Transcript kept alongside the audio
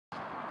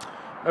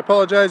I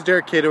apologize,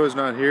 Derek Cato is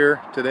not here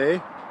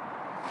today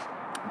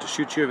to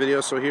shoot you a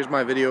video, so here's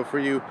my video for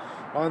you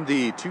on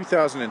the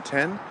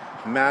 2010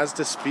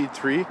 Mazda Speed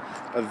 3.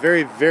 A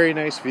very, very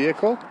nice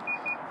vehicle.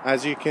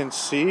 As you can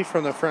see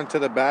from the front to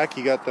the back,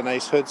 you got the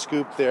nice hood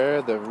scoop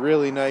there, the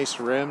really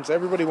nice rims.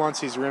 Everybody wants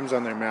these rims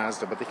on their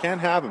Mazda, but they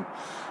can't have them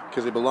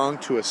because they belong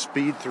to a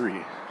Speed 3,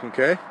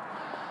 okay?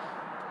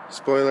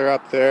 Spoiler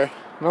up there.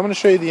 And I'm going to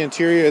show you the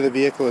interior of the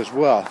vehicle as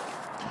well.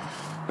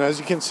 Now, as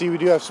you can see, we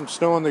do have some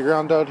snow on the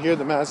ground out here.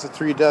 The Mazda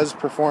 3 does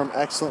perform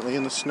excellently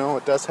in the snow.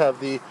 It does have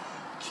the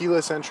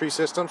keyless entry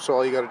system, so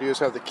all you got to do is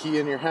have the key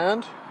in your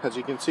hand, as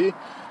you can see,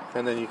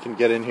 and then you can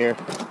get in here,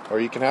 or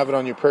you can have it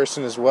on your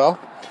person as well.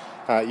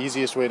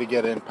 Easiest way to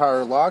get in.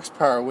 Power locks,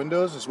 power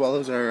windows, as well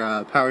as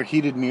our power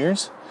heated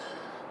mirrors.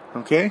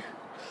 Okay.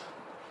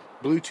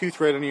 Bluetooth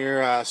right on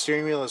your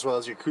steering wheel, as well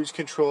as your cruise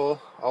control,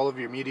 all of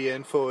your media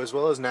info, as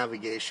well as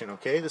navigation.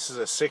 Okay, this is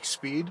a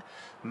 6-speed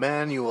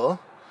manual.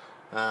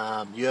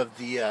 You have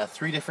the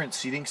 3 different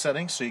seating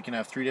settings, so you can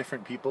have 3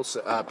 different people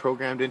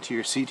programmed into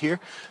your seat here.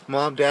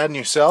 Mom, dad, and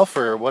yourself,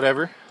 or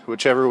whatever,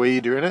 whichever way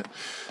you're doing it.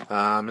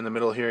 In the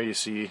middle here you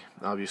see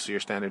obviously your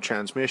standard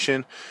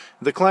transmission,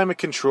 the climate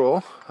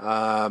control,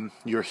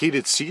 your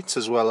heated seats,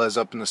 as well as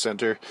up in the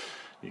center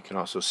you can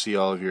also see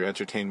all of your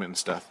entertainment and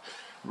stuff.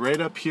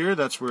 Right up here,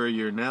 that's where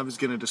your nav is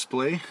going to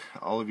display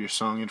all of your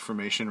song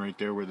information right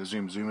there where the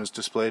zoom is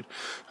displayed.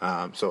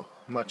 So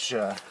much,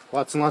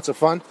 lots and lots of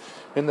fun.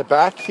 In the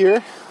back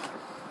here,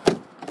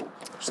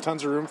 there's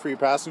tons of room for your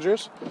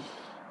passengers.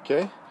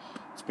 Okay,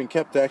 it's been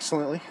kept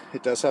excellently.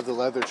 It does have the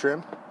leather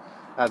trim.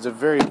 Adds a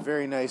very,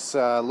 very nice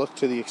look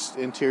to the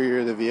interior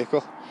of the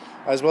vehicle,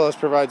 as well as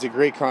provides a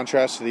great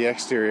contrast to the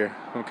exterior.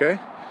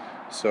 Okay,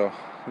 so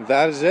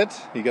that is it.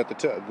 You got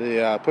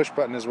the push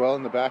button as well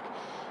in the back.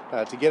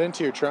 To get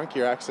into your trunk,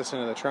 you're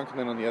accessing the trunk, and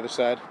then on the other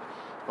side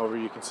over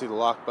you can see the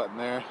lock button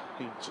there,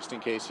 just in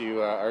case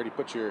you already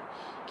put your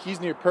keys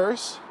in your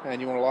purse and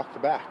you want to lock the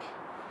back.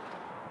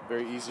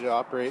 Very easy to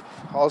operate.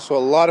 Also a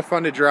lot of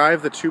fun to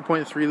drive. The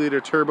 2.3 liter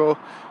turbo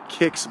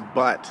kicks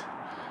butt.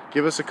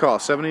 Give us a call,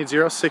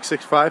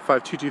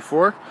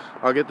 780-665-5224.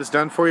 I'll get this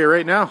done for you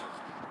right now.